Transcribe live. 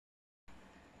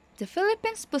The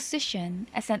Philippines' position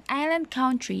as an island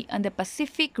country on the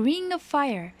Pacific Ring of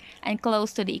Fire and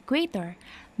close to the equator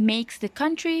makes the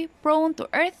country prone to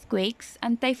earthquakes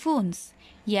and typhoons.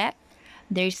 Yet,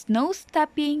 there's no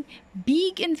stopping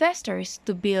big investors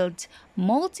to build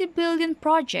multi-billion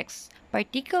projects,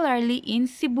 particularly in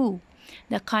Cebu,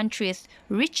 the country's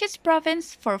richest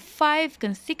province for 5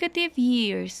 consecutive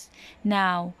years,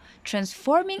 now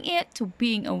transforming it to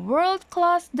being a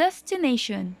world-class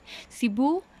destination.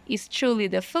 Cebu is truly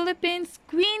the Philippines'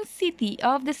 Queen City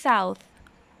of the South.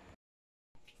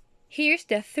 Here's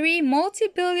the 3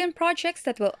 multi-billion projects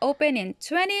that will open in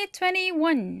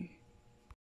 2021.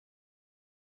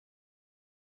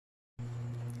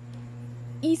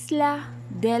 Isla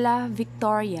Dela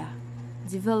Victoria,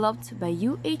 developed by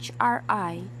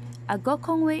UHRI, a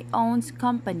Gokongwei-owned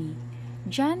company.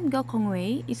 John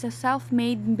Gokongwei is a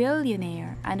self-made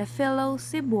billionaire and a fellow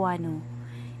Cebuano.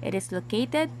 It is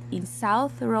located in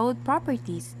South Road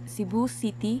Properties, Cebu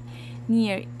City,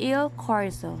 near Il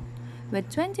Corzo.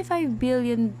 With 25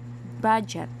 billion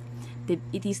budget,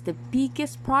 it is the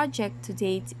biggest project to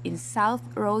date in South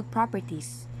Road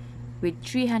Properties. With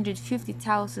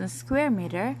 350,000 square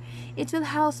meter, it will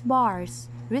house bars,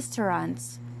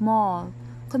 restaurants, mall,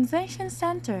 convention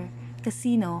center,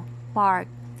 casino, park,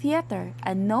 theater,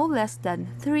 and no less than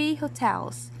 3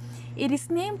 hotels. It is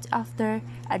named after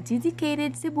a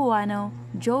dedicated Cebuano,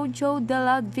 Jojo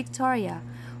Dela Victoria,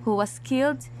 who was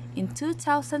killed in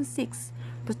 2006,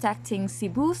 protecting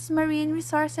Cebu's marine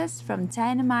resources from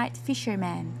dynamite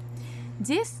fishermen.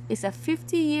 This is a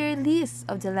 50-year lease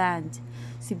of the land.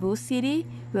 Cebu City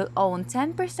will own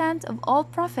 10% of all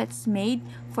profits made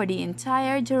for the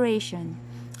entire duration.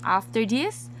 After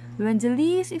this, when the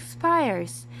lease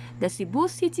expires, the Cebu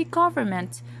City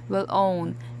government will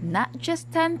own not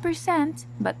just 10%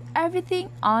 but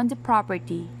everything on the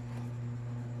property.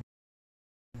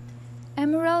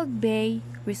 Emerald Bay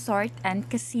Resort and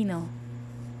Casino,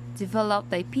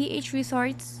 developed by PH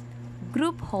Resorts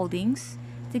Group Holdings,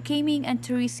 the gaming and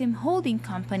tourism holding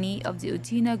company of the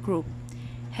Udina Group,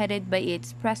 headed by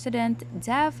its president,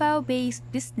 Davao-based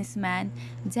businessman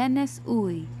Dennis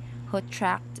Uy, who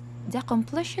tracked the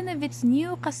completion of its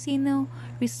new casino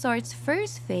resort's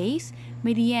first phase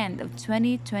by the end of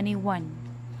 2021.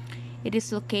 It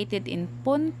is located in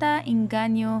Punta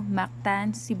Ingenio,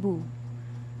 Mactan, Cebu,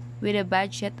 with a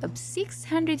budget of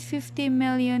 $650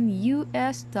 million in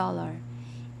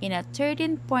a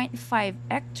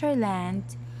 13.5-hectare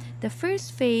land. The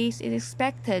first phase is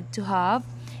expected to have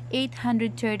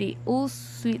 830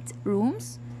 all-suite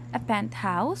rooms, a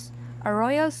penthouse, a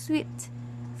royal suite,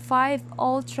 5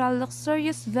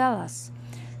 ultra-luxurious villas,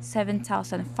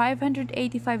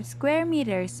 7,585 square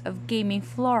meters of gaming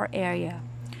floor area,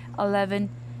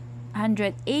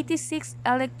 1,186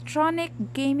 electronic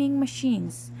gaming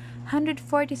machines,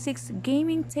 146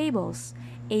 gaming tables,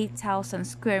 8,000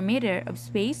 square meter of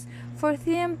space for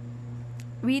themed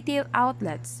retail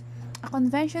outlets, a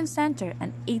convention center,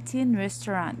 and 18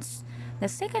 restaurants. The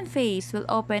second phase will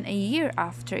open a year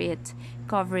after it,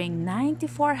 covering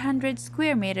 9,400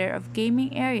 square meter of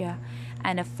gaming area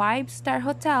and a 5-star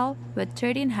hotel with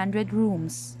 1,300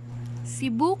 rooms.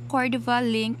 Cebu Cordova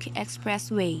Link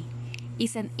Expressway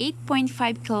is an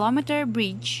 8.5-kilometer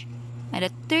bridge and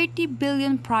a 30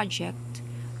 billion project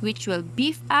which will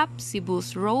beef up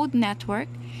Cebu's road network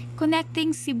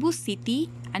connecting Cebu City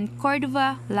and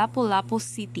Cordova Lapu-Lapu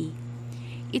City.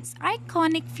 Its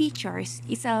iconic features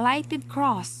is a lighted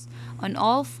cross on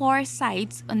all 4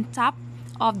 sides on top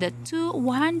of the 2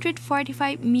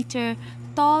 145-meter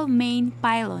tall main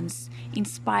pylons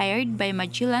inspired by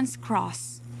Magellan's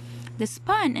Cross. The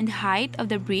span and height of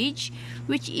the bridge,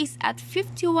 which is at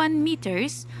 51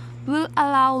 meters, will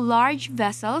allow large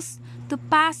vessels to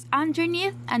pass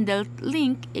underneath, and the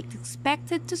link is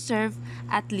expected to serve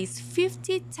at least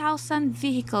 50,000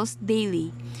 vehicles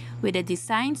daily, with a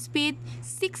design speed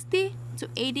 60 to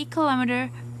 80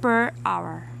 km per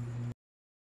hour.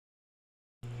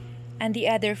 And the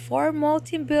other 4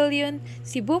 multi-billion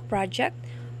Cebu project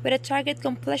with a target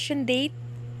completion date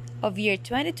of year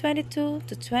 2022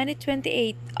 to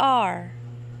 2028 are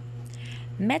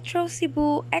Metro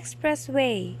Cebu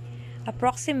Expressway,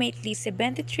 approximately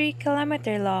 73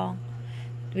 km long,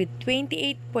 with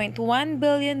 28.1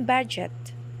 billion budget.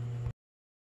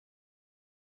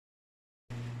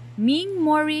 Ming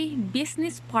Mori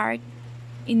Business Park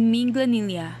in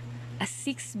Minglanilla, a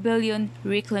 6 billion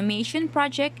reclamation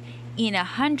project in a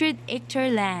 100-hectare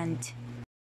land.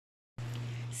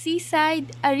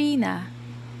 Seaside Arena,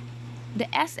 The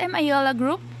SM Ayala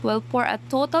Group will pour a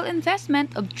total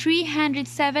investment of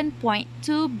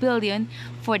 307.2 billion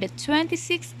for the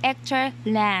 26-hectare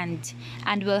land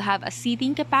and will have a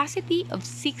seating capacity of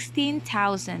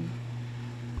 16,000.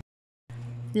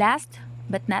 Last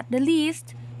but not the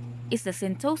least is the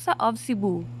Sentosa of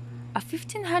Cebu, a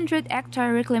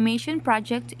 1,500-hectare reclamation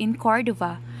project in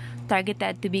Cordova,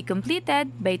 targeted to be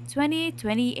completed by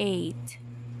 2028.